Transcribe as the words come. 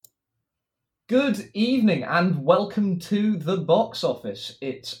Good evening and welcome to the box office.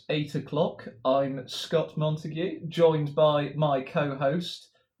 It's 8 o'clock. I'm Scott Montague, joined by my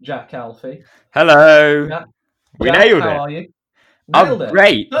co-host, Jack Alfie. Hello. Jack, We nailed how it. are you? I'm Nailed it.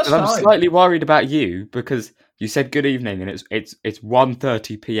 great, First but I'm time. slightly worried about you because you said good evening and it's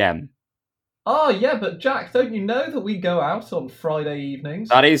 1:30 p.m. Oh, yeah, but Jack, don't you know that we go out on Friday evenings?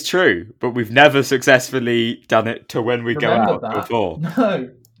 That is true, but we've never successfully done it to when we go Remember out that? before.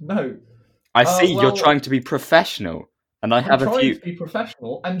 No. I see you're Well, trying to be professional, and I'm trying to be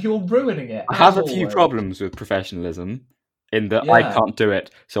professional and you're ruining it, I have as a few always. problems with professionalism in that I Yeah. can't do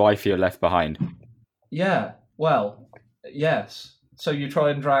it, so I feel left behind. Yeah, well, yes. So you try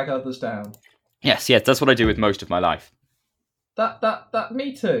and drag others down. Yes, that's what I do with most of my life. That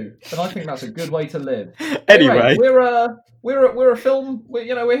me too. And I think that's a good way to live. Anyway, we're a film.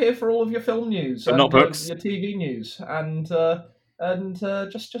 We're here for all of your film news but and not books. your TV news and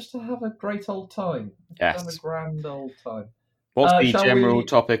just to have a great old time. Yes. Have a grand old time. What's the shall general we-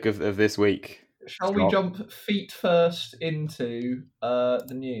 topic of this week? Shall we jump feet first into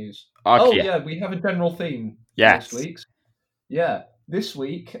the news? Okay. Oh yeah, we have a general theme Yes. this week. Yeah, this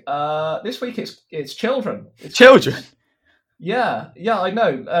week it's children. Children. Yeah, I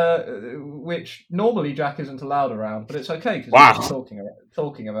know. Which normally Jack isn't allowed around, but it's okay because Wow. he's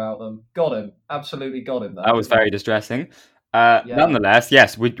talking about them. Got him, absolutely got him. That was very distressing. Nonetheless,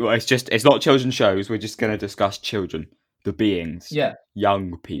 yes, it's not children's shows. We're just going to discuss children, the beings,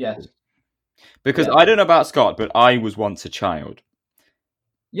 young people. Yes. Because I don't know about Scott, but I was once a child.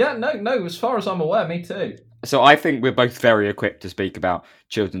 Yeah, no. As far as I'm aware, me too. So I think we're both very equipped to speak about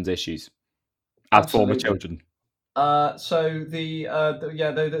children's issues as former children. So we've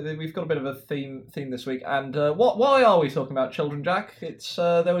got a bit of a theme this week, and why are we talking about children, Jack? It's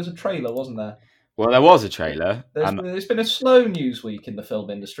there was a trailer, wasn't there? Well, there was a trailer. There's been a slow news week in the film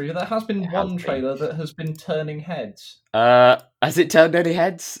industry, but there has been one trailer that has been turning heads. Has it turned any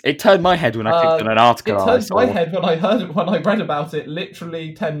heads? It turned my head when I clicked on an article. It turned my head when I read about it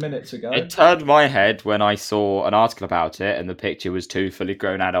literally 10 minutes ago. It turned my head when I saw an article about it, and the picture was two fully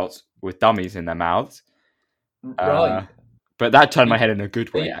grown adults with dummies in their mouths. Right. But that turned my head in a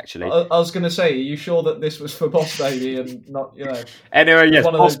good way, actually. I was going to say, are you sure that this was for Boss Baby and not, Anyway, yes,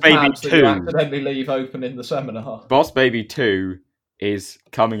 one Boss of those Baby tabs 2. that you accidentally leave open in the seminar? Boss Baby 2 is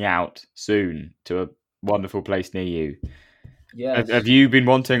coming out soon to a wonderful place near you. Yes. Have you been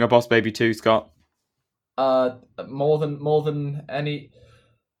wanting a Boss Baby 2, Scott? More than any.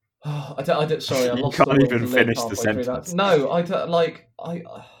 Oh, I did. Sorry, I lost. You can't even finish the sentence. No, I don't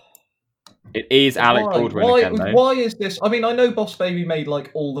It is Alec Baldwin again, though. Why is this? I mean, I know Boss Baby made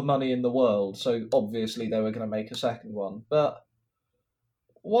all the money in the world, so obviously they were going to make a second one. But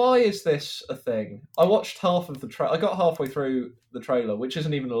why is this a thing? I watched half of the trailer. I got halfway through the trailer, which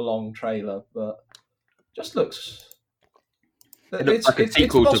isn't even a long trailer, but just looks. It looks like a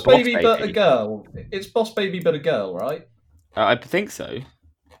sequel to Boss Baby, but a girl. It's Boss Baby, but a girl, right? I think so.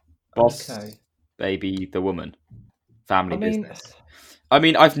 Boss Baby, the woman, family business. I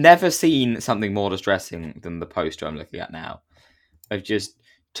mean, I've never seen something more distressing than the poster I'm looking at now. Of just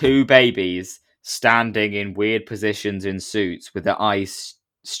two babies standing in weird positions in suits with their eyes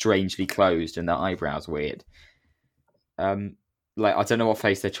strangely closed and their eyebrows weird. I don't know what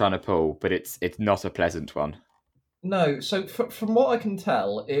face they're trying to pull, but it's not a pleasant one. No, so from what I can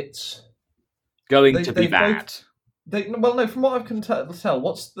tell, it's going to be bad. From what I can tell,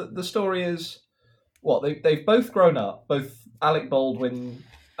 what's the story is. What they've both grown up, both Alec Baldwin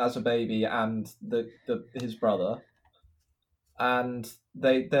as a baby and his brother, and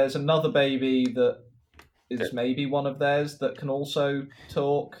there's another baby that is maybe one of theirs that can also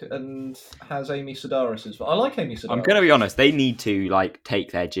talk and has Amy Sedaris. I like Amy Sedaris. I'm gonna be honest; they need to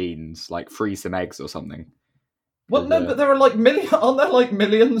take their genes, freeze some eggs or something. Well, no, but there are aren't there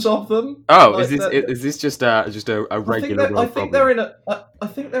millions of them? Oh, is this just a regular? I think they're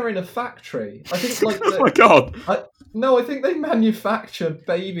in a factory. I think oh my god! I think they manufacture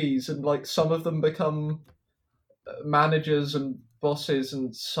babies, and some of them become managers and bosses,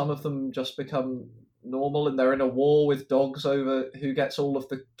 and some of them just become normal, and they're in a war with dogs over who gets all of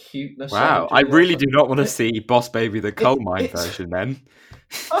the cuteness. Wow, I really do not want to see Boss Baby the coal mine version then.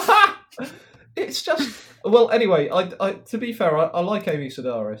 It's just. Well, anyway, I to be fair, I like Amy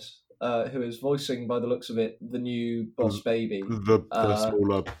Sedaris, who is voicing, by the looks of it, the new Boss Baby. The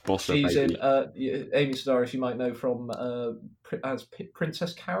smaller Boss Baby. She's in Amy Sedaris, you might know from as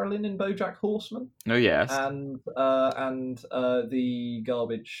Princess Carolyn in BoJack Horseman. Oh yes. And the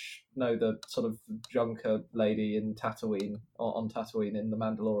the sort of junker lady in Tatooine, on Tatooine in The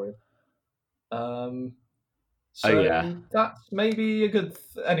Mandalorian. So that's maybe a good.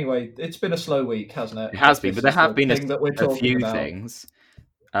 Anyway, it's been a slow week, hasn't it? It has been, but there have been a few things.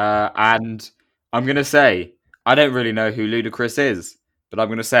 And I'm going to say, I don't really know who Ludacris is, but I'm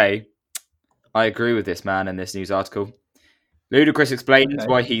going to say, I agree with this man in this news article. Ludacris explains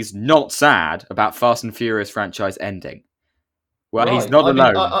why he's not sad about Fast and Furious franchise ending. Well, he's not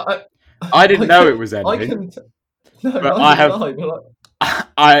alone. I didn't know it was ending. I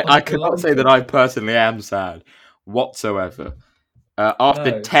cannot say that I personally am sad whatsoever.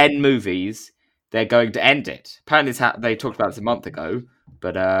 After 10 movies, they're going to end it. Apparently, they talked about this a month ago,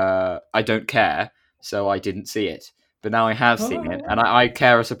 but I don't care, so I didn't see it. But now I have seen it, and I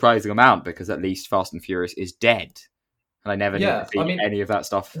care a surprising amount because at least Fast and Furious is dead. And I never need to see any of that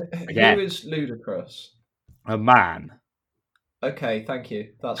stuff again. Who is Ludacris? A man. Okay, thank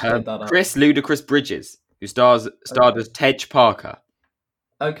you. That's cleared that up. Chris Ludacris Bridges, who starred as Tej Parker.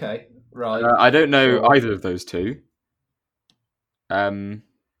 Okay, right. I don't know either of those two.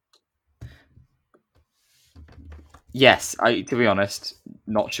 Yes, to be honest,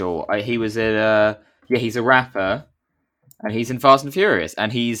 not sure. He was he's a rapper, and he's in Fast and Furious,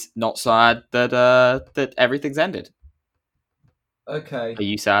 and he's not sad that everything's ended. Okay. Are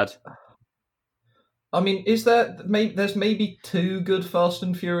you sad? I mean, there's maybe 2 good Fast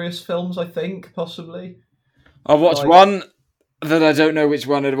and Furious films, I think, possibly. I watched one that I don't know which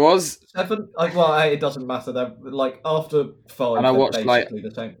one it was. 7? It doesn't matter. They're after 5, and I watched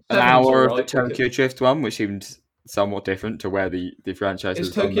the same. An hour of the Tokyo Drift one, which seemed somewhat different to where the franchise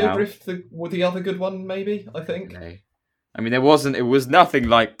is from now. Is Tokyo Drift the other good one, maybe, I think? Okay. I mean, it was nothing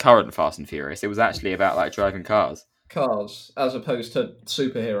like current Fast and Furious. It was actually about driving cars. As opposed to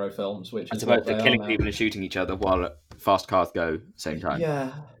superhero films, which as opposed to killing people and shooting each other while fast cars go at the same time.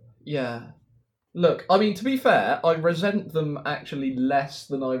 Yeah. Look, I mean, to be fair, I resent them actually less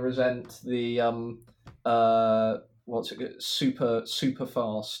than I resent the super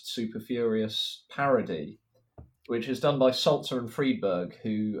fast, super furious parody, which is done by Salzer and Friedberg,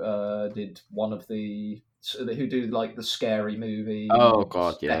 who did one of the the Scary Movie. Oh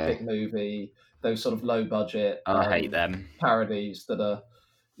God, yeah, epic movie. Those sort of low budget. I hate them parodies that are.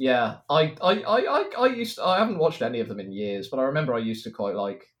 Yeah, I haven't watched any of them in years, but I remember I used to quite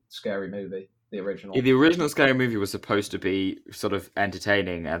like Scary Movie, the original. The original Scary Movie was supposed to be sort of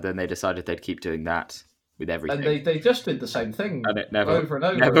entertaining, and then they decided they'd keep doing that with everything. And they just did the same thing, and it never over and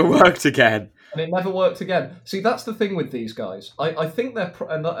over. Never worked again. And it never worked again. See, that's the thing with these guys. I think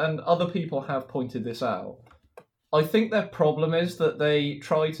and other people have pointed this out. I think their problem is that they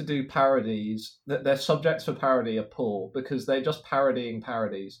try to do parodies, that their subjects for parody are poor because they're just parodying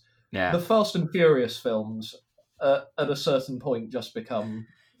parodies. Yeah. The Fast and Furious films, at a certain point, just become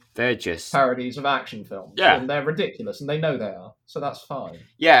they're just parodies of action films. Yeah. And they're ridiculous, and they know they are, so that's fine.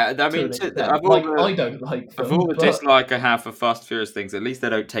 Yeah, I mean, I don't like them. Of all the dislike I have for Fast and Furious things, at least they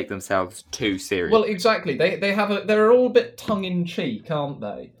don't take themselves too seriously. Well, exactly. They're all a bit tongue-in-cheek, aren't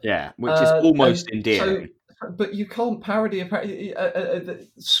they? Yeah, which is almost endearing. But you can't parody a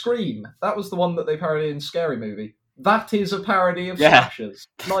Scream. That was the one that they parodied in Scary Movie. That is a parody of slashers.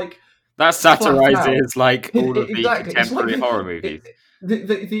 That satirizes all of the contemporary horror movies.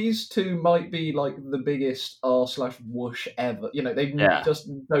 These two might be the biggest r/whoosh ever. They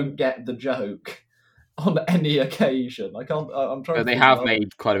just don't get the joke on any occasion. I can't. I'm trying. But they have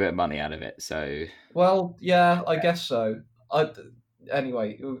made quite a bit of money out of it. So. Well, yeah, I guess so.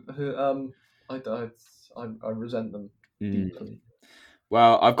 Anyway, I resent them deeply.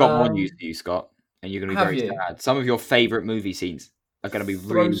 Well, I've got more news for you, Scott, and you're going to be very sad. Some of your favourite movie scenes are going to be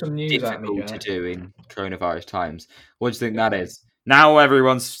really difficult to do in coronavirus times. What do you think that is? Now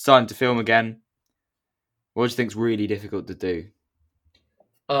everyone's starting to film again. What do you think's really difficult to do?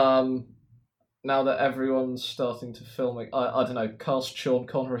 Now that everyone's starting to film, I don't know, cast Sean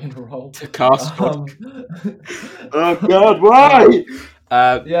Connery in a role. To cast Oh God, why?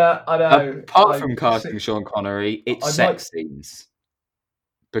 Yeah, I know. Apart from casting Sean Connery, it's sex scenes.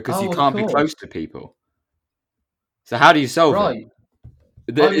 Because you can't be close to people. So how do you solve it?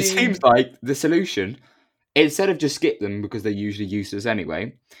 It seems like the solution, instead of just skip them because they're usually useless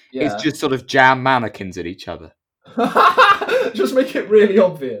anyway, is just sort of jam mannequins at each other. Just make it really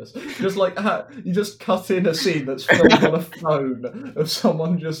obvious. Just you just cut in a scene that's filmed on a phone of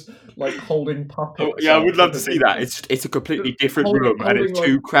someone just holding puppets. Yeah, I would love to see that. It's a completely different room and it's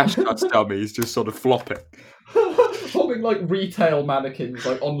 2 Crash Cuts dummies just sort of flopping. Holding retail mannequins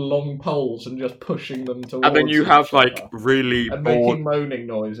on long poles and just pushing them towards. And then you have really and bored making moaning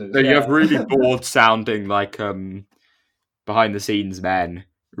noises. Then you have really bored sounding behind the scenes men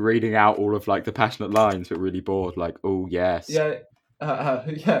reading out all of the passionate lines, but really bored. Oh yes. Yeah,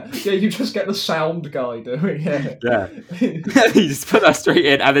 Yeah. You just get the sound guy doing it. Yeah, you just put that straight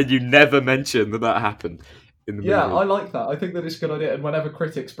in, and then you never mention that happened in the movie. Yeah, I like that. I think that it's a good idea. And whenever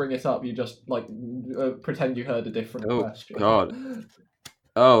critics bring it up, you just pretend you heard a different question. Oh God!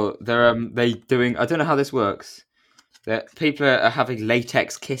 Oh, they're they doing. I don't know how this works. People are having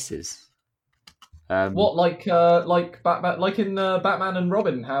latex kisses. What, like Batman, like in Batman and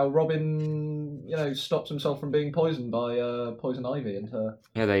Robin, how Robin, stops himself from being poisoned by Poison Ivy and her.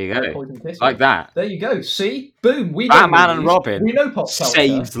 Yeah, there you go. Poison kisses. Like that. There you go. See, boom. We Batman know and Robin. We know pop culture.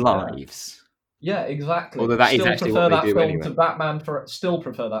 Saves lives. Yeah, exactly. Although that is actually what they do anyway. Still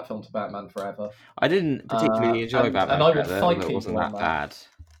prefer that film to Batman Forever. I didn't particularly enjoy Batman and I would Forever. fight It wasn't people that on that. bad.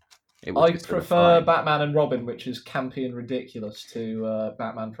 I prefer Batman and Robin, which is campy and ridiculous, to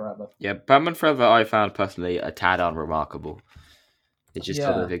Batman Forever. Yeah, Batman Forever I found personally a tad unremarkable. It just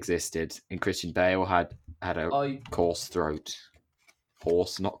sort of existed. And Christian Bale had a coarse throat.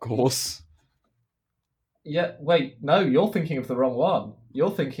 Horse, not coarse. Yeah, wait, no, you're thinking of the wrong one. You're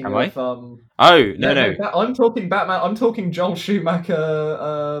thinking of... Oh, no. I'm talking Batman, I'm talking Joel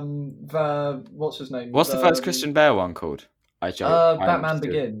Schumacher, what's his name? What's the first Christian Bale one called? Batman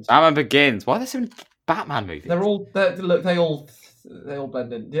Begins. Batman Begins. Why are there so many Batman movies? They all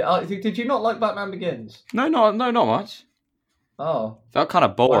blend in. Did you not like Batman Begins? No, not much. Oh. Felt kind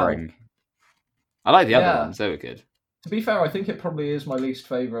of boring. Well, I like the other ones, they were good. To be fair, I think it probably is my least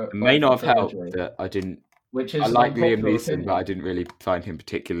favourite. It may not have helped that I didn't... I like Liam Neeson, but I didn't really find him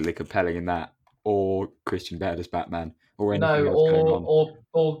particularly compelling in that, or Christian Bale as Batman, or anything else going on.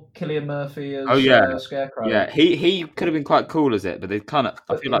 Or Cillian Murphy as Scarecrow. Yeah, he could have been quite cool as it, but they kind of...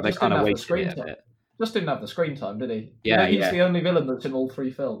 I feel like they kind of wasted it a bit. Just didn't have the screen time, did he? Yeah, he's the only villain that's in all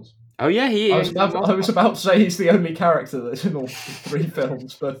three films. Oh yeah, he is. I was about to say he's the only character that's in all three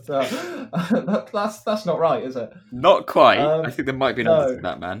films, but that's not right, is it? Not quite. I think there might be another to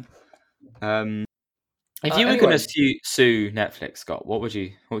that, man. If you were going to sue Netflix, Scott, what would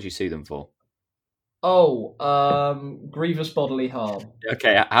you sue them for? Grievous bodily harm.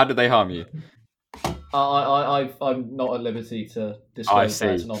 Okay, how did they harm you? I'm not at liberty to disclose that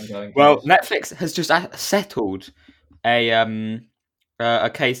as an ongoing case. Well, Netflix has just settled a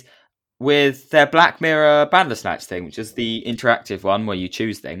case with their Black Mirror Bandersnatch thing, which is the interactive one where you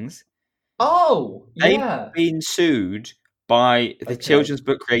choose things. Oh, yeah. They've been sued by the children's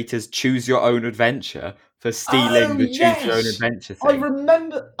book creators Choose Your Own Adventure for stealing the Choose Your Own Adventure thing.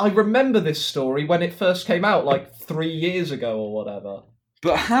 I remember this story when it first came out, like 3 years ago or whatever.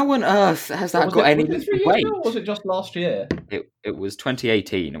 But how on earth has that got any weight? Was it 3 years ago, or was it just last year? It was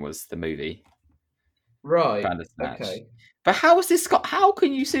 2018. It was the movie. Right. Bandersnatch. Okay. But how is this, Scott? How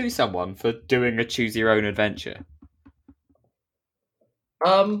can you sue someone for doing a Choose Your Own Adventure?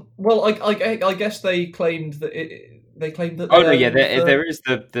 Well, I guess they claimed that they claimed that. Oh no, yeah, there is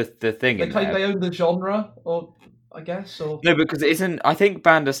the thing. They claim they own the genre, or I guess, or no, because it isn't. I think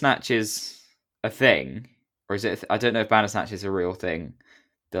Bandersnatch is a thing, or is it? I don't know if Bandersnatch is a real thing.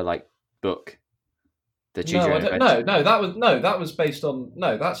 The book. The Choose Your Own Adventure. No, that was based on.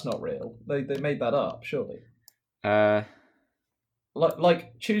 No, that's not real. They made that up, surely.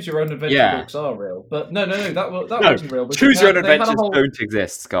 Like Choose Your Own Adventure books are real, but no, that wasn't real. Choose Your Own Adventures don't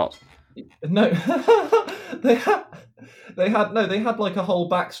exist, Scott. No, they had like a whole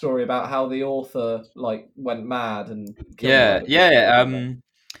backstory about how the author went mad and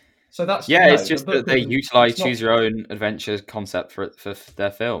So that's it's just that they utilize Choose Your Own Adventure concept for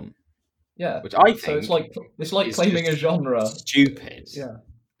their film. Yeah, which I think it's like claiming a genre. Stupid. Yeah,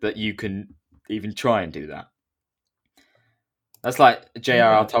 that you can even try and do that. That's like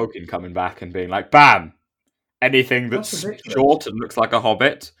J.R.R. Tolkien coming back and being like, "Bam! Anything that's short and looks like a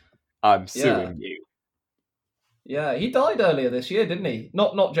hobbit, I'm suing you." Yeah, he died earlier this year, didn't he?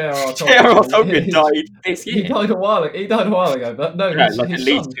 Not J.R.R. Tolkien. J.R.R. Tolkien died this year. He died a while ago, but no, at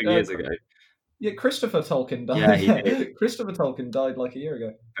least 2 years ago. Yeah, Christopher Tolkien died. Yeah, he did. Christopher Tolkien died like a year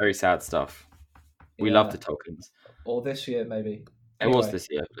ago. Very sad stuff. We love the Tolkiens. Or this year, maybe. Anyway, it was this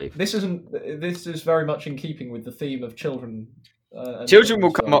year, I believe. This is very much in keeping with the theme of children. Children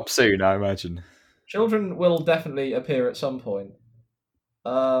will come up soon, I imagine. Children will definitely appear at some point.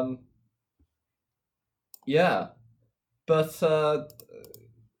 Yeah, but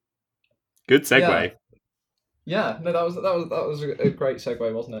good segue. Yeah, no, that was a great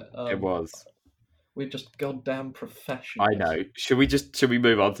segue, wasn't it? It was. We're just goddamn professionals. I know. Should we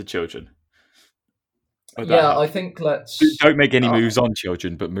move on to children? I think let's... Don't make any moves on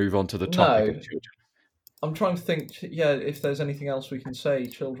children, but move on to the topic of children. I'm trying to think, if there's anything else we can say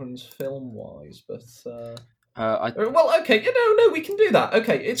children's film-wise, but... Well, okay, no, we can do that.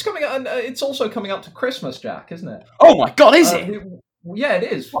 Okay, it's coming out, and it's also coming up to Christmas, Jack, isn't it? Oh my God, is it? Yeah,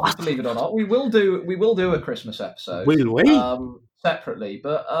 it is. What? Believe it or not, we will do a Christmas episode. Will we? Separately.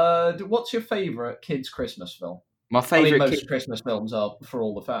 But what's your favourite kids' Christmas film? My favourite. Most Christmas films are for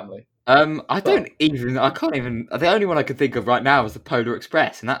all the family. I can't even. The only one I could think of right now is the Polar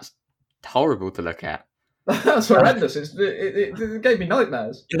Express, and that's horrible to look at. That's horrendous. It gave me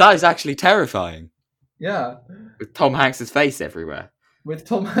nightmares. That is actually terrifying. Yeah. With Tom Hanks's face everywhere. He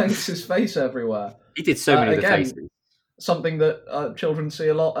did so many of the faces. Something that children see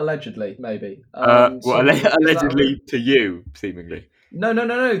a lot, allegedly, maybe. Allegedly to you, seemingly. No.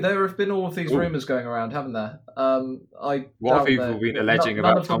 There have been all of these rumours going around, haven't there? What have people been alleging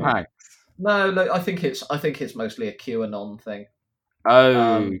about Tom Hanks? No, I think it's mostly a QAnon thing.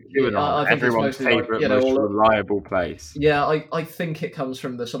 QAnon, I think everyone's favourite, most reliable place. Yeah, I think it comes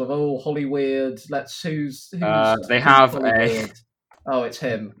from the sort of Hollyweird. Who's they have Hollyweird? Oh, it's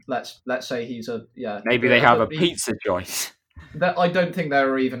him. Let's say he's a Maybe they have a pizza joint. I don't think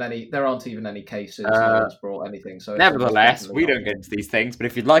there aren't even any cases. No one's brought anything. So nevertheless, we don't get into these things. But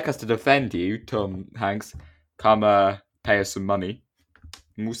if you'd like us to defend you, Tom Hanks, come pay us some money,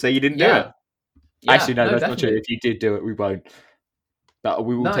 and we'll say you didn't do it. Yeah, actually, no, that's definitely not true. If you did do it, we won't. But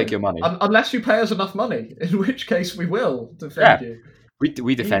we will take your money unless you pay us enough money. In which case, we will defend you.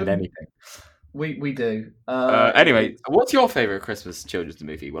 We defend anything. We do. Anyway, what's your favourite Christmas children's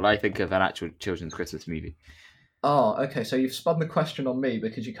movie? Well, I think of an actual children's Christmas movie. Oh, okay. So you've spun the question on me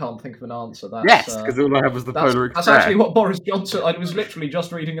because you can't think of an answer. Yes, because all I have was the Polar Express. That's actually what Boris Johnson... I was literally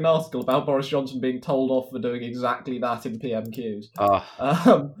just reading an article about Boris Johnson being told off for doing exactly that in PMQs.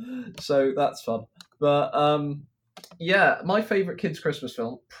 So that's fun. But, my favourite kids' Christmas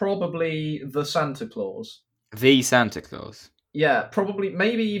film, probably The Santa Claus. The Santa Claus? Yeah, probably,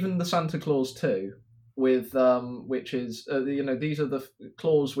 maybe even The Santa Claus 2, with, which is, these are the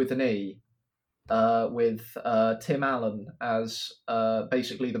Claus with an E. With Tim Allen as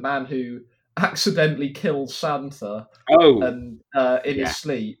basically the man who accidentally kills Santa in his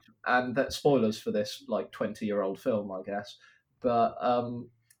sleep, and that spoilers for this 20-year-old film, I guess. But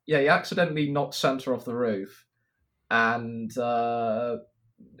he accidentally knocks Santa off the roof, and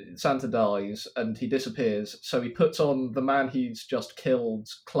Santa dies, and he disappears. So he puts on the man he's just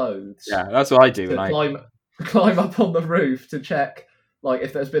killed's clothes. Yeah, that's what I do. Climb up on the roof to check.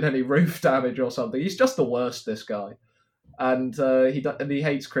 If there's been any roof damage or something. He's just the worst, this guy. And he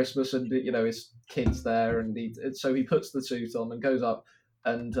hates Christmas, and his kid's there, and so he puts the suit on and goes up.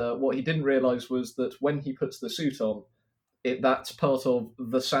 And what he didn't realise was that when he puts the suit on, that's part of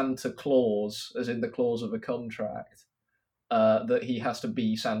the Santa clause, as in the clause of a contract, that he has to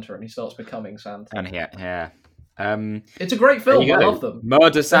be Santa, and he starts becoming Santa. And it's a great film. I love them.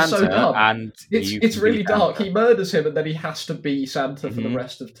 Murder Santa, so and it's really dark. He murders him, and then he has to be Santa for the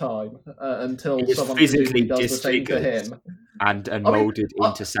rest of time until someone physically does the same to him and molded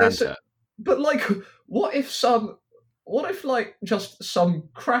into Santa. But what if just some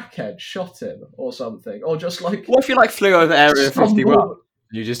crackhead shot him or something, or just what if you flew over Area 51?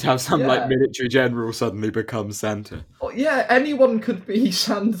 You just have some military general suddenly become Santa. Yeah, anyone could be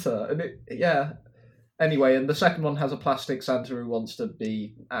Santa, and Anyway, and the second one has a plastic Santa who wants to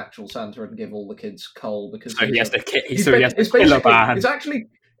be actual Santa and give all the kids coal because he has to kill a man.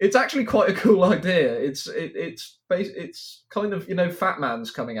 It's actually quite a cool idea. It's kind of Fat Man's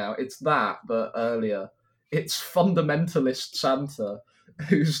coming out. It's that, but earlier. It's fundamentalist Santa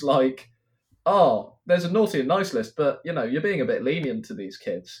who's there's a naughty and nice list, but you're being a bit lenient to these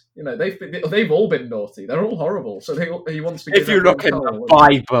kids. They've all been naughty. They're all horrible. So he wants to. If you look in the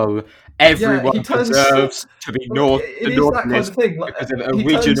Bible, everyone deserves to be naughty. It is that kind of thing. Because of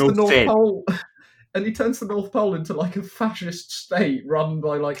original sin. And he turns the North Pole into a fascist state run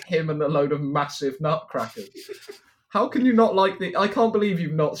by him and a load of massive nutcrackers. How can you not I can't believe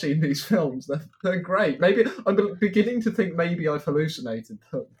you've not seen these films. They're great. Maybe I'm beginning to think maybe I've hallucinated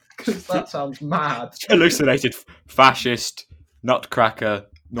them. Because that sounds mad. Hallucinated fascist nutcracker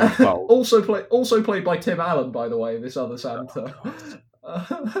North Pole. also played by Tim Allen, by the way. This other Santa.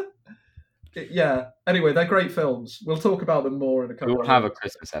 Anyway, they're great films. We'll talk about them more in a couple. We'll have a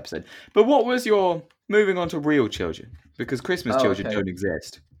Christmas episode. But what was moving on to real children? Because Christmas children don't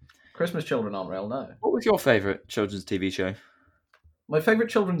exist. Christmas children aren't real, no. What was your favourite children's TV show? My favourite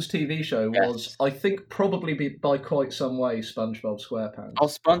children's TV show was, I think, probably by quite some way, SpongeBob SquarePants. Oh,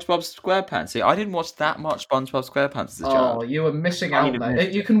 SpongeBob SquarePants. See, I didn't watch that much SpongeBob SquarePants as a child. Oh, you were missing out,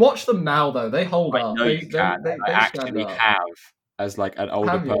 mate. You can watch them now, though. They hold up. I actually have, as an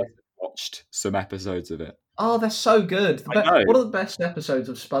older person, watched some episodes of it. Oh, they're so good. One of the best episodes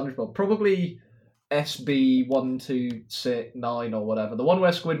of SpongeBob. Probably SB1269 or whatever. The one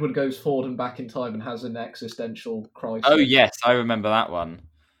where Squidward goes forward and back in time and has an existential crisis. Oh yes, I remember that one.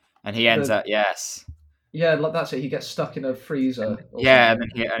 And he ends up Yeah, like that's it. He gets stuck in a freezer. And then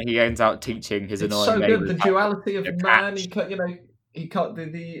he ends up teaching his annoying. It's so good. The duality of man. He cut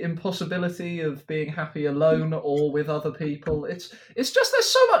the impossibility of being happy alone or with other people. It's just there's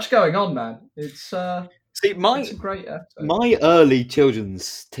so much going on, man. It's it's a great episode. My early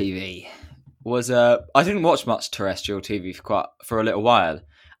children's TV was I didn't watch much terrestrial TV for a little while,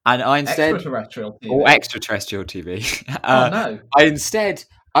 and I instead extraterrestrial TV. No!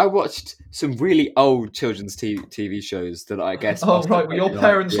 I watched some really old children's TV shows that I guess. Oh right, were your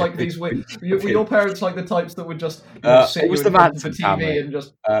parents like these? Were your parents like the types that would just sit you in front of the TV and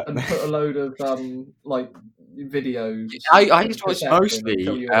just and put a load of like videos? I used to watch mostly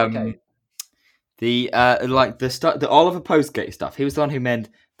the Oliver Postgate stuff. He was the one who made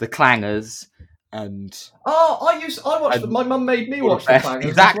the Clangers. And I watched them. My mum made me watch the Clangers.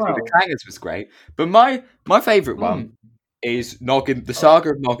 Exactly, as well. The Clangers was great. But my favourite one is Noggin, the saga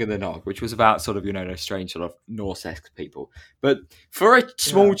of Noggin the Nog, which was about sort of strange sort of Norse-esque people. But for a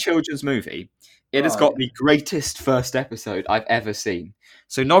small children's movie, it has got the greatest first episode I've ever seen.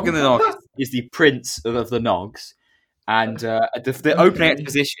 So Noggin the Nog is the prince of the Nogs, and the opening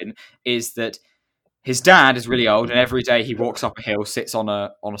exposition is that his dad is really old, and every day he walks up a hill, sits on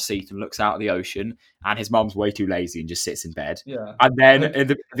a seat, and looks out at the ocean. And his mum's way too lazy and just sits in bed. Yeah. And then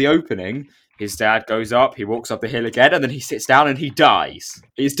in the opening, his dad goes up, he walks up the hill again, and then he sits down and he dies.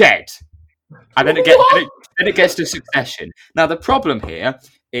 He's dead. And then it gets to succession. Now the problem here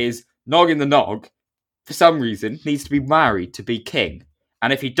is Noggin the Nog, for some reason, needs to be married to be king.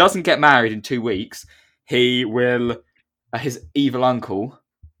 And if he doesn't get married in 2 weeks, he will his evil uncle,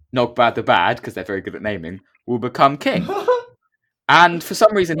 Nogbad the Bad, because they're very good at naming, will become king. And for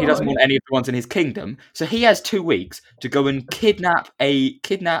some reason, he doesn't want any of the ones in his kingdom, so he has 2 weeks to go and kidnap a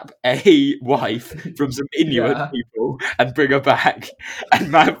wife from some Inuit people and bring her back, and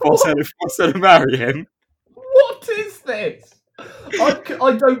force her to marry him. What is this?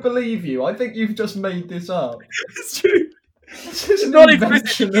 I don't believe you. I think you've just made this up. It's true. This is an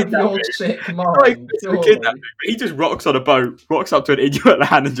invention of your sick mind. He just rocks on a boat, rocks up to an Inuit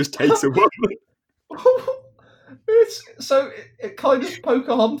land, and just takes a woman. It kind of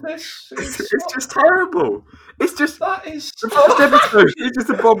Pocahontas. It's just terrible. It's just that is the first episode. It's just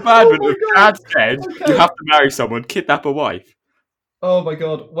a bombardment of dad said you have to marry someone, kidnap a wife. Oh my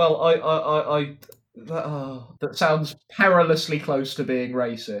god! Well, that sounds perilously close to being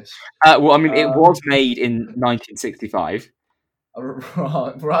racist. Well, I mean, it was made in 1965.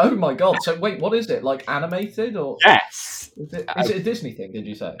 Right. Oh my god! So wait, what is it? Like animated or? Yes. Is it a Disney thing? Did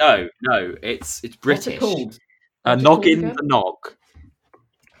you say? No, it's British. What's it called? Noggin the Nog.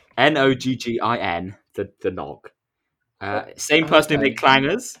 Noggin, the Nog. Same person who made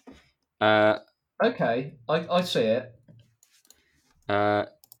Clangers. Okay, I see it. So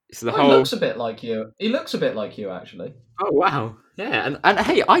the whole. He looks a bit like you. He looks a bit like you, actually. Oh wow! Yeah, and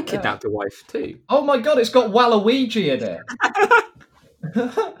hey, I kidnapped a wife too. Oh my god! It's got Waluigi in it.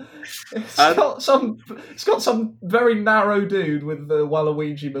 It's got some very narrow dude with the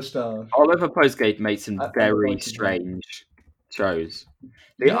Waluigi moustache. Oliver Postgate made some very strange shows.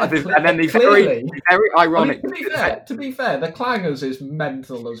 And then the very ironic. To be fair, the Clangers is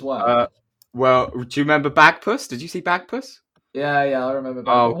mental as well. Well, do you remember Bagpuss? Did you see Bagpuss? Yeah, I remember.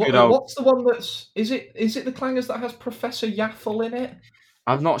 What's the one that's? Is it the Clangers that has Professor Yaffle in it?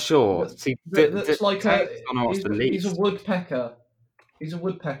 I'm not sure. That's like he's a woodpecker. He's a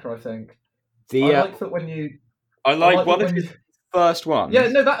woodpecker, I think. I like that when you. I like one of his first ones. Yeah,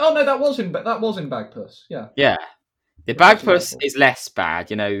 no, that was in Bagpuss. Yeah. Yeah. The Bagpuss is less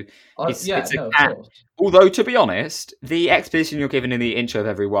bad, It's a cat. Although, to be honest, the exposition you're given in the intro of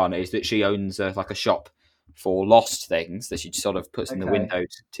every one is that she owns like a shop for lost things that she sort of puts in the window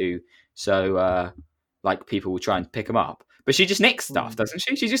so people will try and pick them up. But she just nicks stuff, doesn't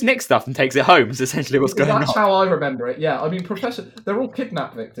she? She just nicks stuff and takes it home. Is essentially what's going on. That's how I remember it. Yeah, I mean, they're all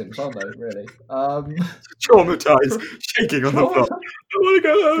kidnap victims, aren't they? Really? Traumatized, shaking on the floor. I want to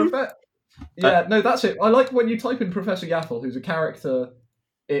go home. Yeah, no, that's it. I like when you type in Professor Yaffle, who's a character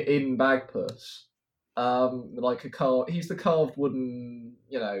in Bagpuss. He's the carved wooden,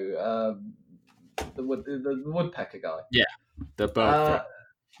 the woodpecker guy. Yeah, the bird.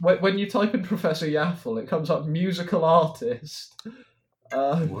 When you type in Professor Yaffle, it comes up musical artist.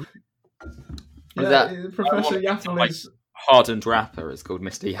 What? Professor Yaffle is hardened rapper. It's called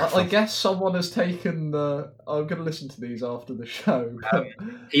Mr. Yaffle. I guess someone has taken the. I'm going to listen to these after the show.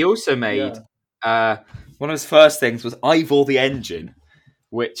 He also made one of his first things was Ivor the Engine,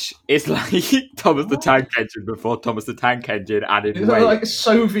 which is like Thomas the Tank Engine before Thomas the Tank Engine added Is Wales. that like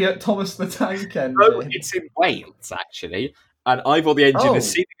Soviet Thomas the Tank Engine? No, it's in Wales, actually. And Ivor the Engine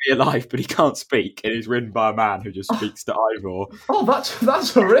is seemingly alive, but he can't speak, and is written by a man who just speaks to Ivor. Oh,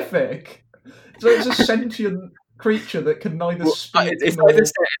 that's horrific. So it's a sentient creature that can neither speak it's nor...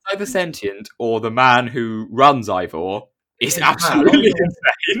 It's either sentient, or the man who runs Ivor is absolutely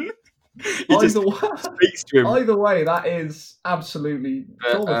insane. He just speaks to him. Either way, that is absolutely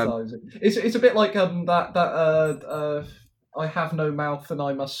traumatizing. It's a bit like that I have no mouth and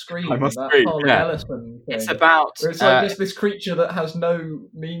I must scream. Harley Ellison thing. It's about... It's like this creature that has no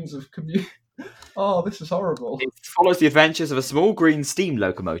means of communication. Oh, this is horrible. It follows the adventures of a small green steam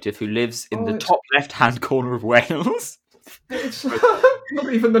locomotive who lives in the top left-hand corner of Wales. It's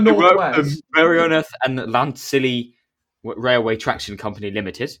not even the northwest. Merioneth and Llansilly Railway Traction Company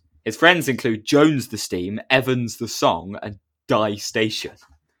Limited. His friends include Jones the Steam, Evans the Song, and Dye Station.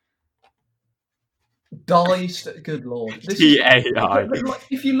 Good lord. D-A-I. Like,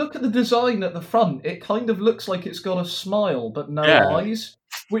 if you look at the design at the front, it kind of looks like it's got a smile but no eyes,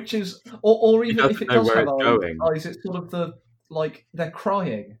 which is, or even if it does have eyes, it's sort of they're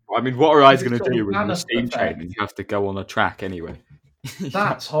crying. I mean, what are eyes going to do with the steam train and you have to go on a track anyway?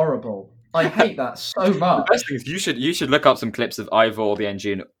 That's horrible. I hate that so much. The best thing is you should look up some clips of Ivor the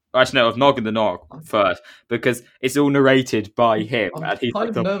Engine. Actually, no, of Noggin the Nog first, because it's all narrated by him. I'm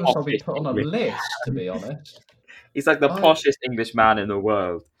kind of nervous I'll be put on a list, to be honest. He's like the poshest English man in the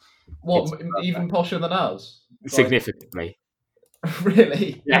world. What, even posher than us? Significantly.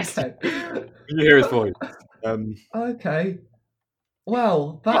 Really? Yes. Okay. You hear his voice. Okay.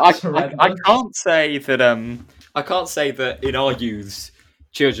 Well, that's horrendous. I can't say that in our youths,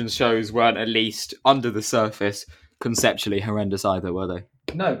 children's shows weren't at least under the surface conceptually horrendous either, were they?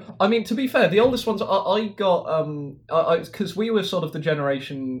 No, I mean, to be fair, the oldest ones I got, because we were sort of the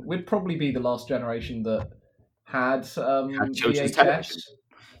generation, we'd probably be the last generation that had children's VHS. television.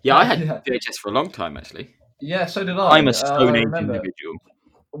 Yeah, I had VHS for a long time, actually. Yeah, so did I. I'm a Stone Age individual.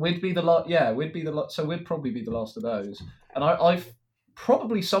 We'd be the last. Yeah, so we'd probably be the last of those. And I've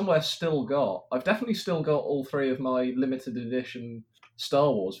probably somewhere still got. I've definitely still got all three of my limited edition Star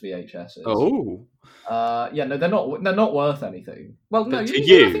Wars VHSs. Oh. Yeah, no, they're not worth anything. Well, no, I think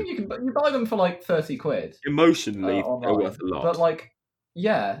you buy them for like 30 quid. Emotionally, they're worth a lot. But like,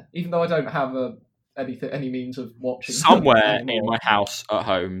 yeah, even though I don't have any means of watching somewhere in my house at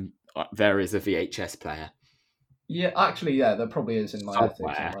home, there is a VHS player. Yeah, actually, yeah, there probably is in my attic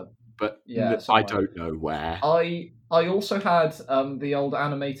somewhere. But yeah, I don't know where. I also had the old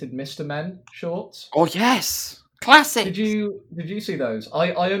animated Mr. Men shorts. Oh yes, classic. Did you see those?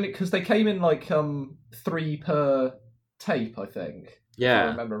 I only because they came in like 3 per tape, I think. Yeah, if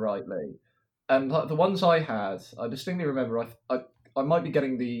I remember rightly. And like, the ones I had, I distinctly remember. I might be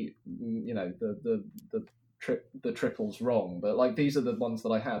getting the triples wrong, but like these are the ones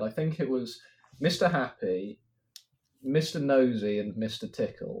that I had. I think it was Mr. Happy, Mr. Nosy, and Mr.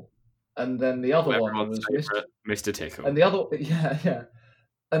 Tickle. And then the other one was Mr. Tickle. And the other, yeah.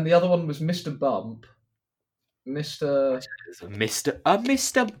 And the other one was Mr. Bump. Mr.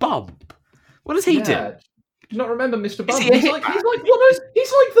 Bump. What does he do? Do you not remember Mr. Bump? He's like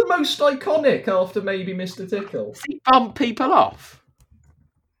the most iconic after maybe Mr. Tickle. Does he bump people off?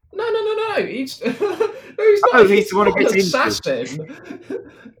 No. He's not. He's the one who gets assassin.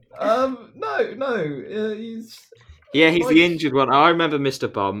 No. He's. Yeah, he's the injured one. I remember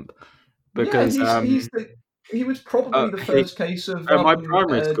Mr. Bump because he was probably the first case of my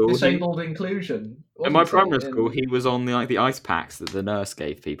primary school, disabled inclusion. In my primary school, he was on the ice packs that the nurse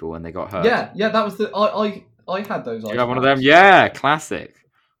gave people when they got hurt. Yeah, that was the I had those. You got one of them? Yeah, classic.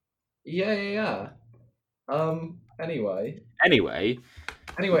 Yeah. Anyway,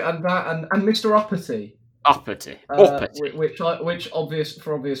 and that and Mr. Uppity. Uppity. Which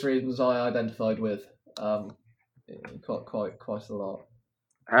for obvious reasons I identified with quite a lot.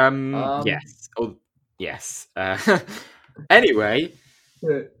 Yes. Oh, yes. Anyway,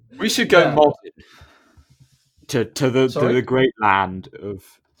 we should go modern to the great land of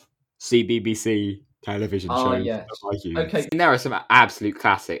CBBC television shows. Yes. Okay. And there are some absolute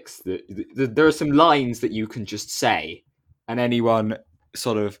classics. There are some lines that you can just say, and anyone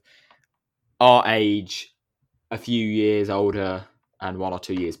sort of our age, a few years older, and 1 or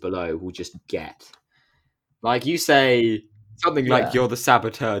 2 years below will just get. Like you say something like "You're the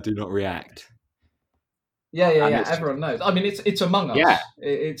saboteur, do not react." Yeah. Everyone knows. I mean, it's Among Us. Yeah,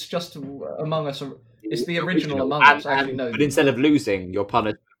 it's just Among Us. It's the original Among Us. But instead of losing, your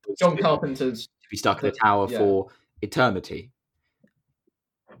punishment John Carpenter's to be stuck in a tower for eternity.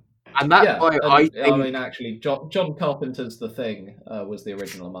 And that's why I think... actually, John Carpenter's The Thing was the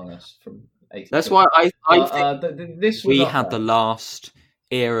original Among Us from 82. That's why I think this we had the last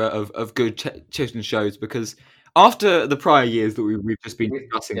era of good children's shows, because after the prior years that we've just been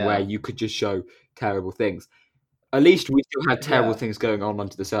discussing, where you could just show terrible things, at least we still had terrible things going on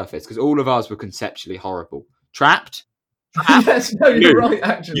under the surface, because all of ours were conceptually horrible. Trapped? Yes, no, you're right,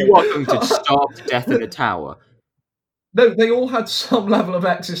 actually. You are going to starve to death in a tower. No, they all had some level of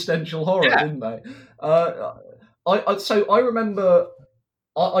existential horror, didn't they? So I remember...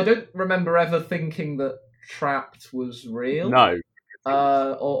 I don't remember ever thinking that Trapped was real. No.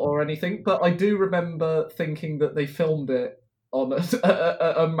 Or anything, but I do remember thinking that they filmed it on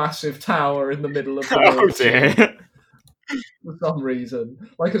a massive tower in the middle of the woods. Oh dear. For some reason.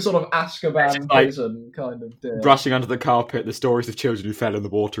 Like a sort of Azkaban prison kind of deal. Brushing under the carpet the stories of children who fell in the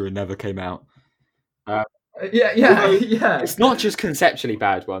water and never came out. Yeah. It's not just conceptually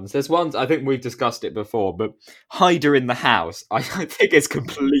bad ones. There's ones, I think we've discussed it before, but Hider in the House, I think it's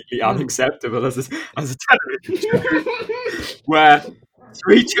completely unacceptable as a television show, where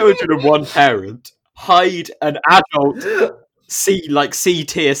 3 children and 1 parent hide an adult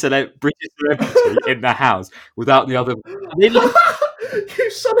C-tier British celebrity in the house without the other. You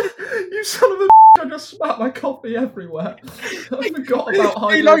son of a! I just spat my coffee everywhere. I forgot about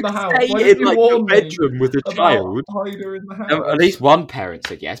Hider in the House. Why didn't you warn me bedroom with a child? Hider in the House. At least one parent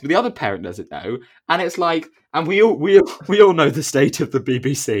said yes, but the other parent doesn't know. And it's like, and we all know the state of the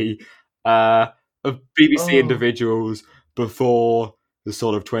BBC, of BBC individuals before the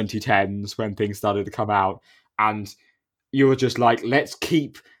sort of 2010s when things started to come out, and you were just like, let's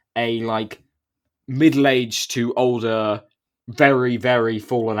keep a middle-aged to older, very, very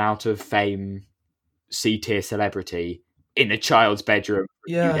fallen out of fame C-tier celebrity in a child's bedroom for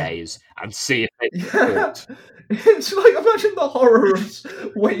a few days and see if it's good. It's like, imagine the horror of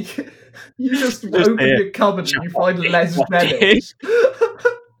you just open your cupboard and you find Les Dennis.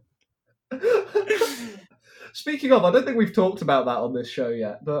 Speaking of, I don't think we've talked about that on this show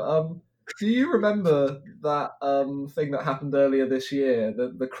yet, but do you remember that thing that happened earlier this year,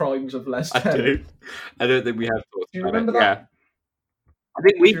 the crimes of Les Dennis? I don't think we have talked about it. Do you remember that? Yeah. I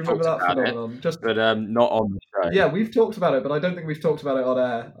think we've talked about phenomenon? it, but not on the show. Yeah, we've talked about it, but I don't think we've talked about it on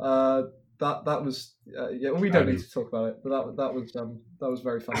air. That was we don't need to talk about it, but that was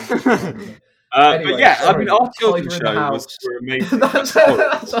very funny. Anyway, but yeah, sorry. I mean, our children's show was amazing.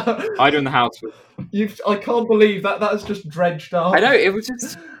 Hider in the House. I can't believe that has just dredged up. I know, it was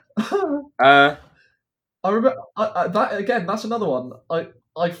just. I remember that again. That's another one.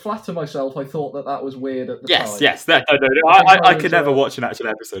 I flatter myself. I thought that was weird at the time. Yes. No. I could never watch an actual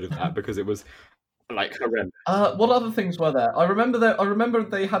episode of that because it was horrendous. What other things were there? I remember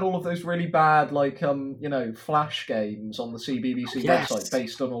they had all of those really bad Flash games on the CBBC website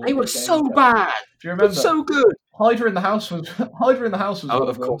based on all. They were so bad. Do you remember? So good. Hider in the House was. Oh,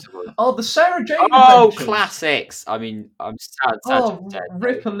 of course it was. Oh, the Sarah Jane. Oh, classics. I mean, I'm sad.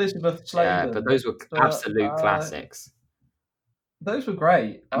 Rip Elizabeth Sladen. Yeah, but those were absolute classics. Those were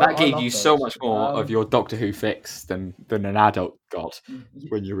great. And that gave you so much more of your Doctor Who fix than an adult got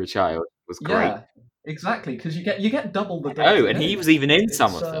when you were a child. It was great. Yeah, exactly, because you get double the Doctor Who. And he was even in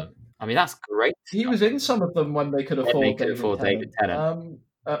some of them. I mean, that's great. He was in some of them when they could afford David Tennant.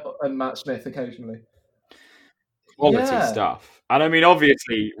 And Matt Smith occasionally. Quality stuff. And I mean,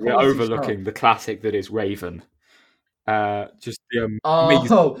 obviously, we're overlooking the classic that is Raven. Just the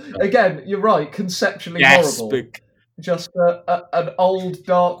amazing again, you're right, conceptually horrible. Just an old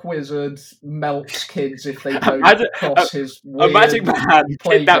dark wizard melts kids if they don't cross his weird A magic man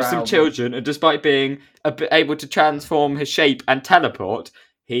kidnaps some playground. children, and despite being able to transform his shape and teleport,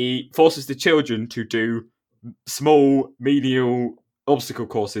 he forces the children to do small, menial obstacle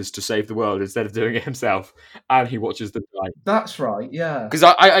courses to save the world instead of doing it himself, and he watches them die. That's right, yeah. Because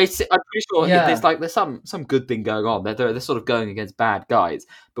I'm pretty sure there's some good thing going on. They're sort of going against bad guys,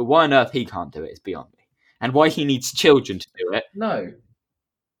 but why on earth he can't do it is beyond me. And why he needs children to do it? No.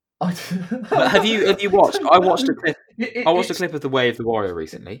 Have you watched? I watched a clip. I watched a clip of The Way of the Warrior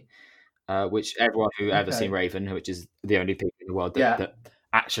recently, which everyone who ever seen Raven, which is the only people in the world that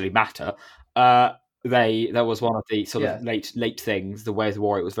actually matter, that was one of the sort of late things. The Way of the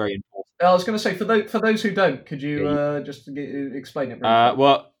Warrior was very important. I was going to say for those who don't, could you just explain it?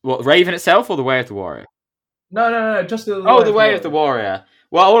 What Raven itself or The Way of the Warrior? No, just the Way of the Warrior.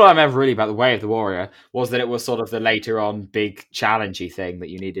 Well, all I remember really about The Way of the Warrior was that it was sort of the later on big challengey thing that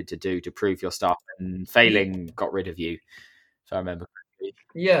you needed to do to prove your stuff, and failing got rid of you, if I remember correctly.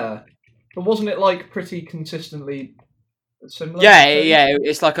 Yeah, but wasn't it pretty consistently similar? Yeah,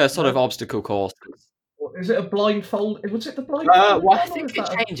 it's like a sort of obstacle course. Is it a blindfold? Was it the blindfold? Well, I think it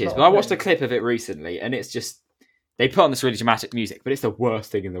changes. But I watched a clip of it recently, and it's just they put on this really dramatic music, but it's the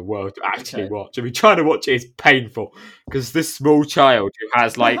worst thing in the world to actually watch. I mean, trying to watch it is painful because this small child who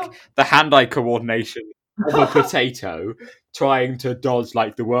has like the hand-eye coordination of a potato, trying to dodge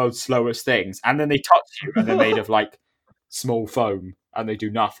like the world's slowest things, and then they touch you, and they're made of like small foam, and they do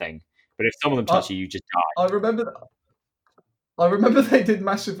nothing. But if some of them touch you, you just die. I remember they did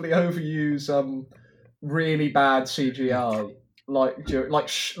massively overuse really bad CGI,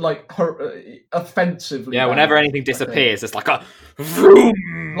 offensively. Yeah, whenever anything disappears, it's like a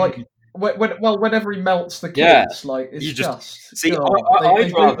vroom. Like whenever he melts the kids, like it's you just. See,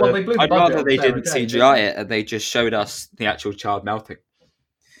 I'd rather they didn't CGI it and they just showed us the actual child melting.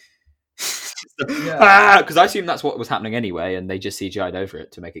 Because I assume that's what was happening anyway, and they just CGI'd over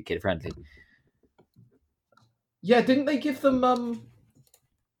it to make it kid friendly. Yeah, didn't they give them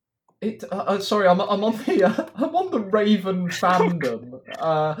sorry, I'm on the Raven fandom,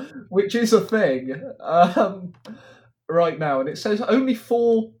 which is a thing right now, and it says only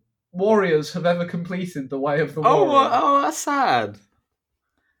 4 warriors have ever completed the Way of the Warrior. Oh, that's sad.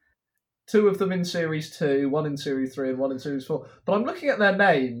 2 of them in Series 2, 1 in Series 3, and 1 in Series 4. But I'm looking at their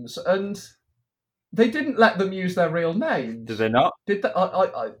names, and they didn't let them use their real names. Did they not? Did they?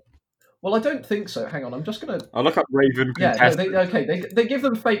 Well, I don't think so. Hang on, I'm just going to... I'll look up Raven contestants. Yeah, they give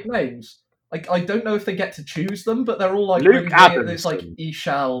them fake names. Like, I don't know if they get to choose them, but they're all like... Luke Adamson. It's like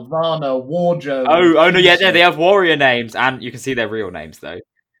Ishal, Varna, Warjo... Oh, no, yeah, they have warrior names, and you can see their real names, though.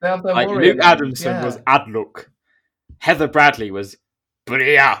 They have their warrior Luke names, Adamson was Adlook. Heather Bradley was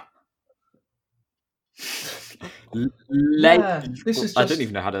Bria. This is just... I don't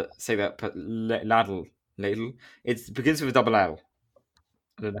even know how to say that, but Ladle. It begins with a double L.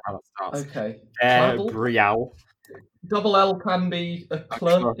 I don't know how that starts. Okay. Brial. Double L can be a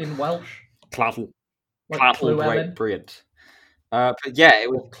cl in Welsh. Claddle. Like Claddle, brilliant. But yeah,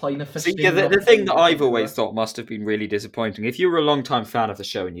 it was. See, the thing that I've always thought must have been really disappointing. If you were a long-time fan of the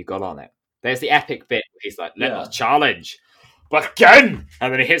show and you got on it, there's the epic bit where he's like, "Let us challenge, but again,"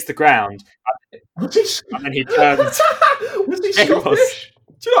 and then he hits the ground, and then he turns. Was he Scottish?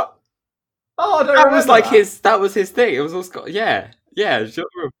 Do you know? Oh, I don't remember was like his. That was his thing. It was all Scottish. Yeah. Sure.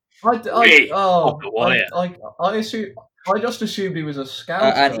 I just assumed he was a scout.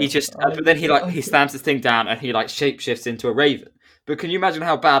 And he just, but then he slams his thing down and he like shapeshifts into a raven. But can you imagine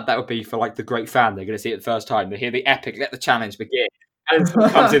how bad that would be for like the great fan? They're going to see it the first time. They hear the epic, let the challenge begin, and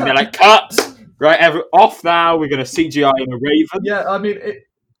someone comes in, they're like, cut, right? Off now. We're going to CGI in a raven. Yeah, I mean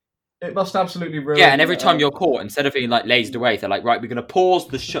it must absolutely ruin. Yeah, and every time you're caught, instead of being like lasered away, they're like, right, we're going to pause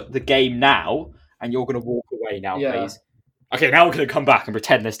the game now, and you're going to walk away now, please. Okay, now we're going to come back and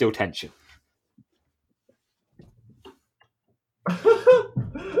pretend there's still tension.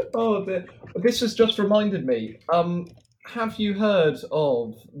 Oh, this has just reminded me. Have you heard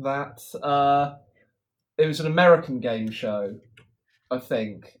of that? It was an American game show, I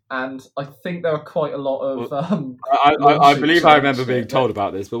think, and I think there are quite a lot of. I believe I remember being told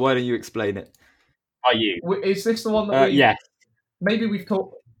about this, but why don't you explain it? Are you? Is this the one that? Yeah. Maybe we've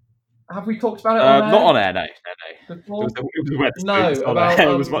talked. Have we talked about it? Not on air, no. It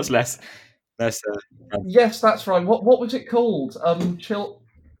was much less. Yes, that's right. What was it called? They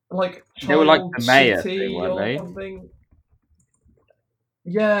were like the mayor thing, weren't they? Something.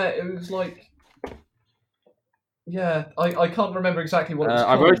 Yeah, it was like. Yeah, I can't remember exactly what it was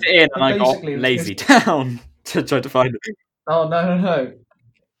called. I wrote it in and I got lazy down to try to find it. Oh no.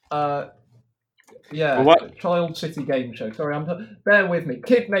 Yeah, Child City Game Show. Sorry, bear with me.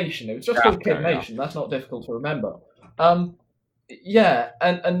 Kid Nation. It was just called Kid Nation. That's not difficult to remember. Yeah,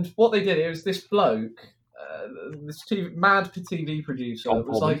 and what they did, it was this bloke, this mad TV producer,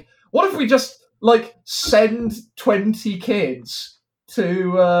 was like, what if we just send 20 kids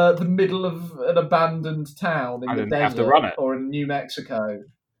to the middle of an abandoned town in the desert or in New Mexico?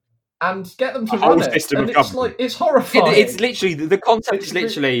 And get them to run it. And it's horrifying. It's literally the concept is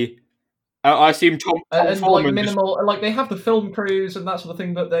literally. I assume Tom and Foreman minimal. They have the film crews and that sort of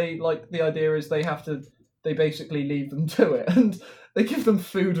thing, but they the idea is they basically leave them to it, and they give them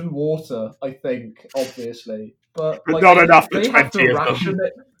food and water. I think, obviously, but not enough for 20 of ration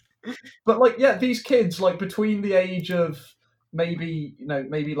them. It. But these kids between the age of maybe 8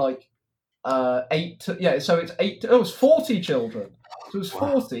 to so it's 8. It was 40 children. So it was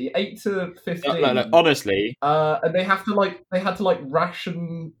 40, 8 to 15. No, honestly. And they had to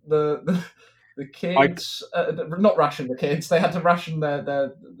ration the kids. Not ration the kids. They had to ration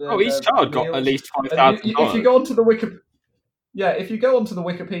their each child got at least $5,000. If you go onto the Yeah, if you go onto the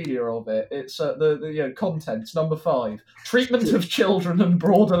Wikipedia of it, it's the contents number 5: treatment of children and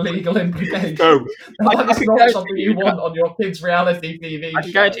broader legal implications. Oh, That's not something you want on your kids' reality TV show. I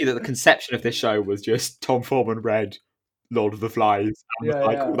can guarantee you that the conception of this show was just Tom Foreman read Lord of the Flies and was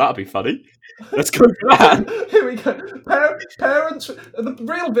like, "Oh, that'd be funny. Let's go for that." Here we go. Parents, the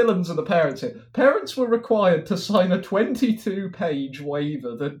real villains are the parents here. Parents were required to sign a 22-page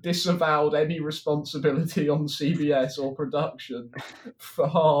waiver that disavowed any responsibility on CBS or production for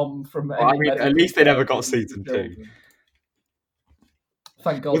harm from any. At least they never got season 2.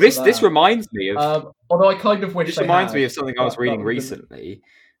 Thank God. Well, this reminds me of. Although I kind of wish this reminds me of something I was reading recently,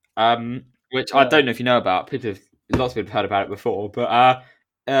 which I don't know if you know about. Lots of people have heard about it before, but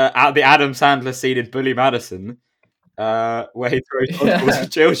at the Adam Sandler scene in Bully Madison, where he throws dodgeballs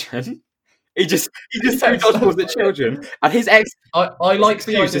at children. He just threw dodgeballs at children, and his I like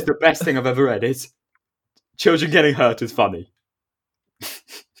the excuse is the best thing I've ever read. It's children getting hurt is funny.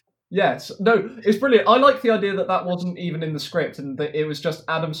 Yes, no, it's brilliant. I like the idea that wasn't even in the script, and that it was just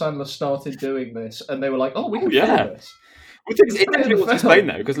Adam Sandler started doing this, and they were like, "Oh, we can do this." Well, it definitely was explained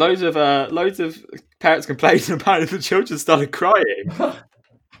though, because loads of parents complained, and apparently the children started crying.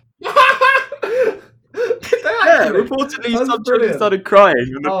 Reportedly some children started crying,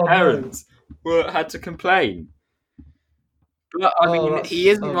 and the parents had to complain. But I mean, he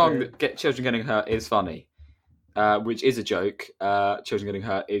isn't wrong that children getting hurt is funny, which is a joke. Children getting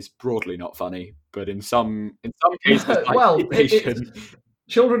hurt is broadly not funny, but in some cases,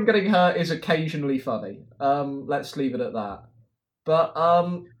 children getting hurt is occasionally funny. Let's leave it at that. But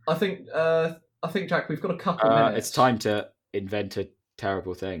I think Jack, we've got a couple of minutes. It's time to invent a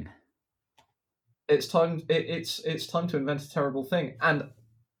terrible thing. It's time. It's time to invent a terrible thing, and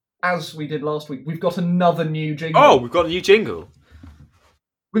as we did last week, we've got another new jingle. Oh, we've got a new jingle.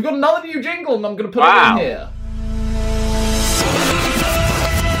 We've got another new jingle, and I'm going to put it in here.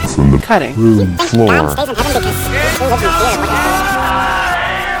 From the cutting room floor.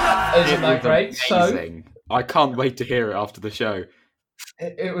 Isn't that great? Amazing. So I can't wait to hear it after the show.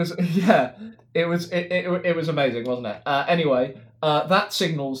 It was amazing, wasn't it? Anyway, that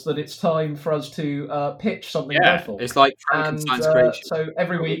signals that it's time for us to pitch something dreadful. It's like Frankenstein's creation. So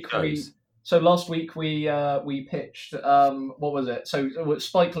every week last week we pitched what was it? So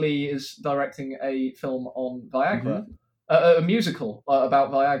Spike Lee is directing a film on Viagra. Mm-hmm. A musical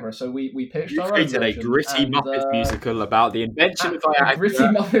about Viagra. So we pitched our own version. A gritty Muppet musical about the invention of Viagra. A gritty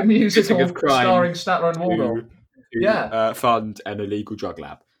Muppet musical starring Statler and Waldorf. Fund an illegal drug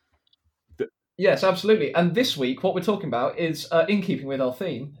lab. Yes, absolutely. And this week, what we're talking about is, in keeping with our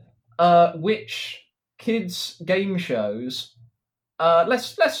theme, which kids' game shows.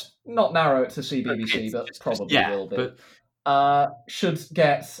 Let's not narrow it to CBBC, but probably will be. But should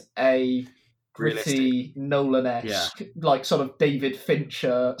get a gritty Nolan-esque, like sort of David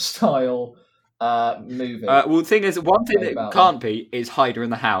Fincher style movie. Well, the thing is, one thing that can't be is Hider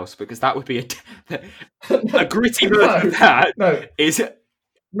in the House, because that would be a gritty version of that.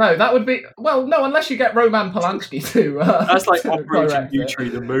 No, that would be... Well, no, unless you get Roman Polanski to that's like Operation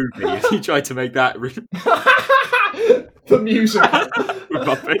Nutri, the movie, if you tried to make that... the music. With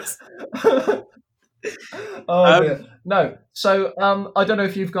Muppets. Dear. No, so I don't know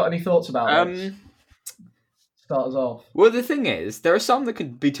if you've got any thoughts about this. Start us off. Well, the thing is, there are some that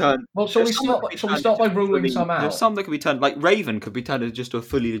could be turned... Well, shall we start by ruling some out? There's some that could be turned... Like, Raven could be turned into just a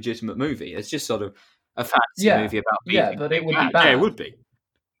fully legitimate movie. It's just sort of a fantasy movie about beating. Yeah, but it would be bad. Yeah, it would be.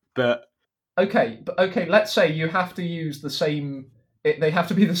 But... Okay, let's say you have to use the same... They have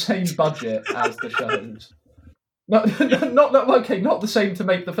to be the same budget as the shows. Not the same to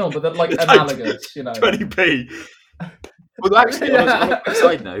make the film, but like analogous, 20p. Well, actually, on a quick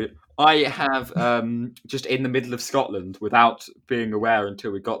side note, I have, just in the middle of Scotland, without being aware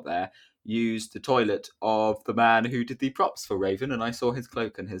until we got there, used the toilet of the man who did the props for Raven, and I saw his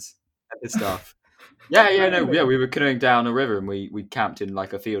cloak and his stuff. We were canoeing down a river, and we camped in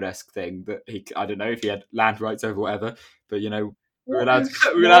like a field-esque thing that I don't know if he had land rights over whatever, but we were allowed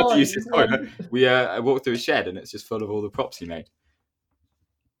to use his toilet. We walked through a shed, and it's just full of all the props he made.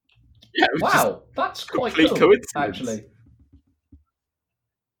 Yeah, wow, that's quite cool, coincidence. Actually.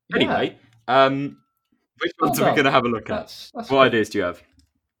 Anyway, which ones are we going to have a look at? What ideas do you have?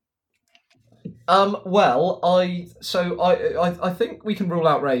 Well, I think we can rule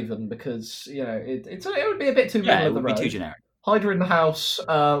out Raven because it would be a bit too middle of the road. It would be too generic. Hider in the House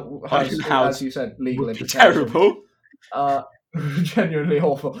has, as you said, legal implications. Terrible. Genuinely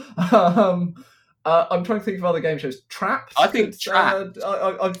awful. I'm trying to think of other game shows. Trapped? I think Trapped.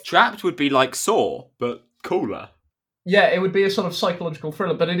 Trapped would be like Saw, but cooler. Yeah, it would be a sort of psychological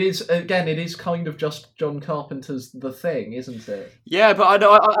thriller, but it is kind of just John Carpenter's The Thing, isn't it? Yeah, but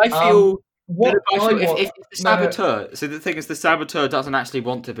I feel... if the saboteur... So the thing is, the saboteur doesn't actually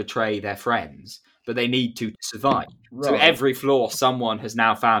want to betray their friends, but they need to survive. Right. So every floor, someone has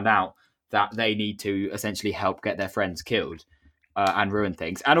now found out that they need to essentially help get their friends killed and ruin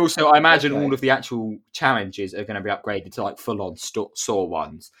things. And also, I imagine all of the actual challenges are going to be upgraded to like full-on Saw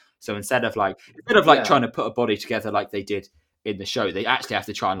ones. So instead of trying to put a body together like they did in the show, they actually have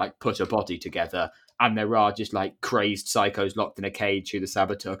to try and like put a body together. And there are just like crazed psychos locked in a cage who the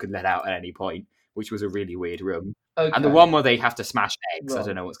saboteur could let out at any point, which was a really weird room. Okay. And the one where they have to smash eggs, right. I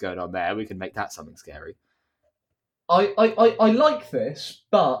don't know what's going on there. We can make that something scary. I like this,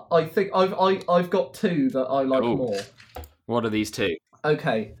 but I think I've got two that I like more. What are these two?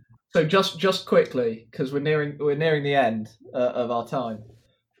 Okay, so just quickly, because we're nearing the end of our time.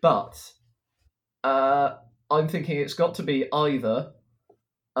 But I'm thinking it's got to be either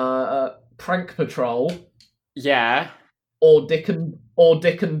Prank Patrol, or Dick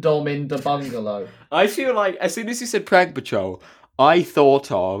and Dom in the Bungalow. I feel like as soon as you said Prank Patrol, I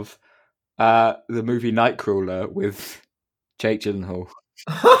thought of the movie Nightcrawler with Jake Gyllenhaal.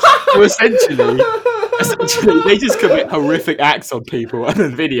 So essentially, they just commit horrific acts on people and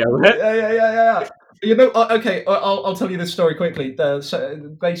then video it. Yeah. You know, okay, I'll tell you this story quickly.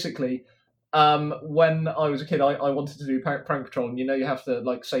 So basically, when I was a kid, I wanted to do Prank Patrol, and you have to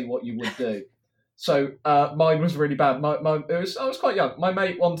like say what you would do. So mine was really bad. I was quite young. My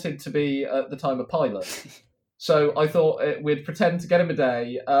mate wanted to be at the time a pilot, so I thought we'd pretend to get him a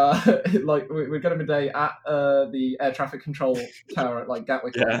day, we'd get him a day at the air traffic control tower at like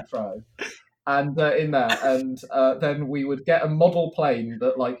Gatwick Heathrow. And in there, and then we would get a model plane,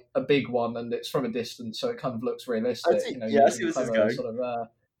 but like a big one, and it's from a distance, so it kind of looks realistic. I see where this is going. Sort of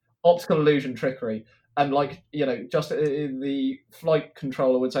optical illusion trickery, and just the flight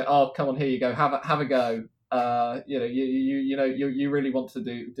controller would say, "Oh, come on, here you go, have a go. You really want to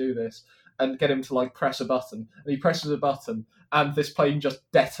do this," and get him to like press a button, and he presses a button. And this plane just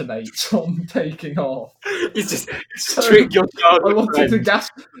detonates on taking off. It's just trick your child. I wanted to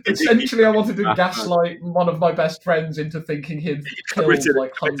gaslight one of my best friends into thinking he'd killed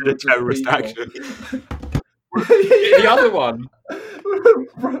like hundreds of people. Action. The other one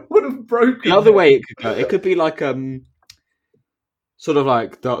would have broken. The other way it could go, it could be like sort of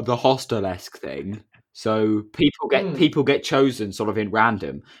like the Hostel-esque thing. So people get chosen sort of in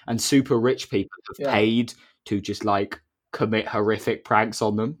random, and super rich people have paid to just like commit horrific pranks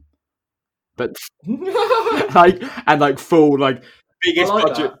on them, but full like biggest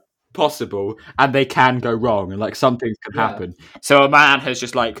budget possible, and they can go wrong, and like some things can happen. So a man has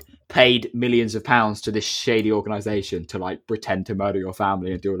just like paid millions of pounds to this shady organization to like pretend to murder your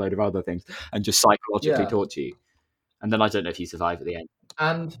family and do a load of other things and just psychologically torture you, and then I don't know if you survive at the end.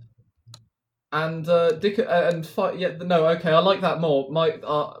 Dick and fight. I like that more.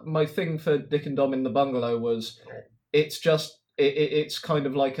 My thing for Dick and Dom in the Bungalow was. It's kind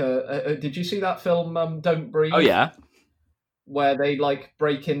of like a. Did you see that film? Don't Breathe. Oh yeah. Where they like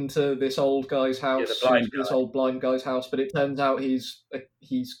break into this old guy's house, this old blind guy's house, but it turns out he's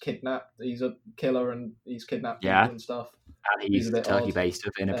kidnapped. He's a killer, and he's kidnapped people and stuff. And he's a turkey based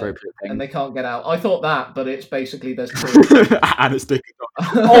of inappropriate thing, and they can't get out. I thought that, but it's basically there's two, and it's Dick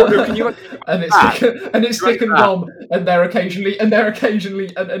and Dom. Oh no, can you? and it's Dick and Dom, and they're occasionally, and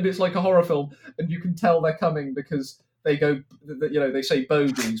it's like a horror film, and you can tell they're coming because they go, they say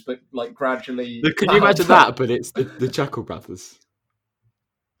bogies, but like gradually. Can you imagine that? But it's the Chuckle Brothers.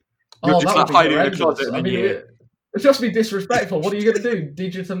 That would be horrendous. I mean, it'd just be disrespectful. What are you going to do?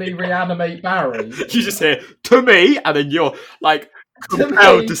 Digitally reanimate Barry? You just hear, "To me," and then you're like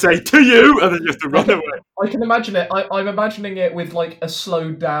compelled to say, "To you," and then you have to run away. I can imagine it. I'm imagining it with like a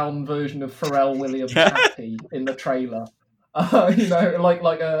slowed down version of Pharrell Williams happy in the trailer. Like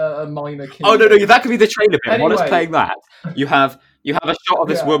a minor kid. Oh no, that could be the trailer bit. Anyway, while it's playing that, you have a shot of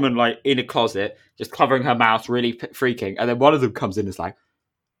this woman like in a closet, just covering her mouth, really freaking, and then one of them comes in and is like,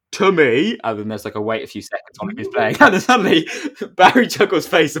 "To me," and then there's like a wait a few seconds on his playing, and then suddenly Barry Chuckle's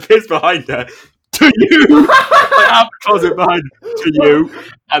face appears behind her. "To you," like out the closet behind her, "To you,"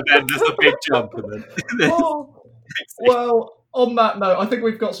 and then there's a big jump, and then. Well. On that note, I think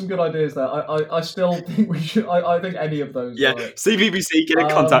we've got some good ideas there. I still think we should. I think any of those. Yeah, CBBC, get in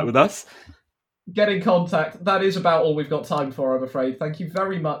contact with us. Get in contact. That is about all we've got time for, I'm afraid. Thank you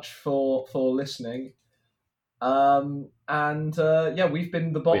very much for listening. We've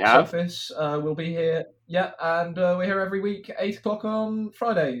been the Box Office. We'll be here. Yeah, and we're here every week, 8:00 on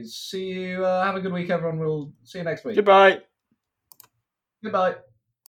Fridays. See you. Have a good week, everyone. We'll see you next week. Goodbye. Goodbye.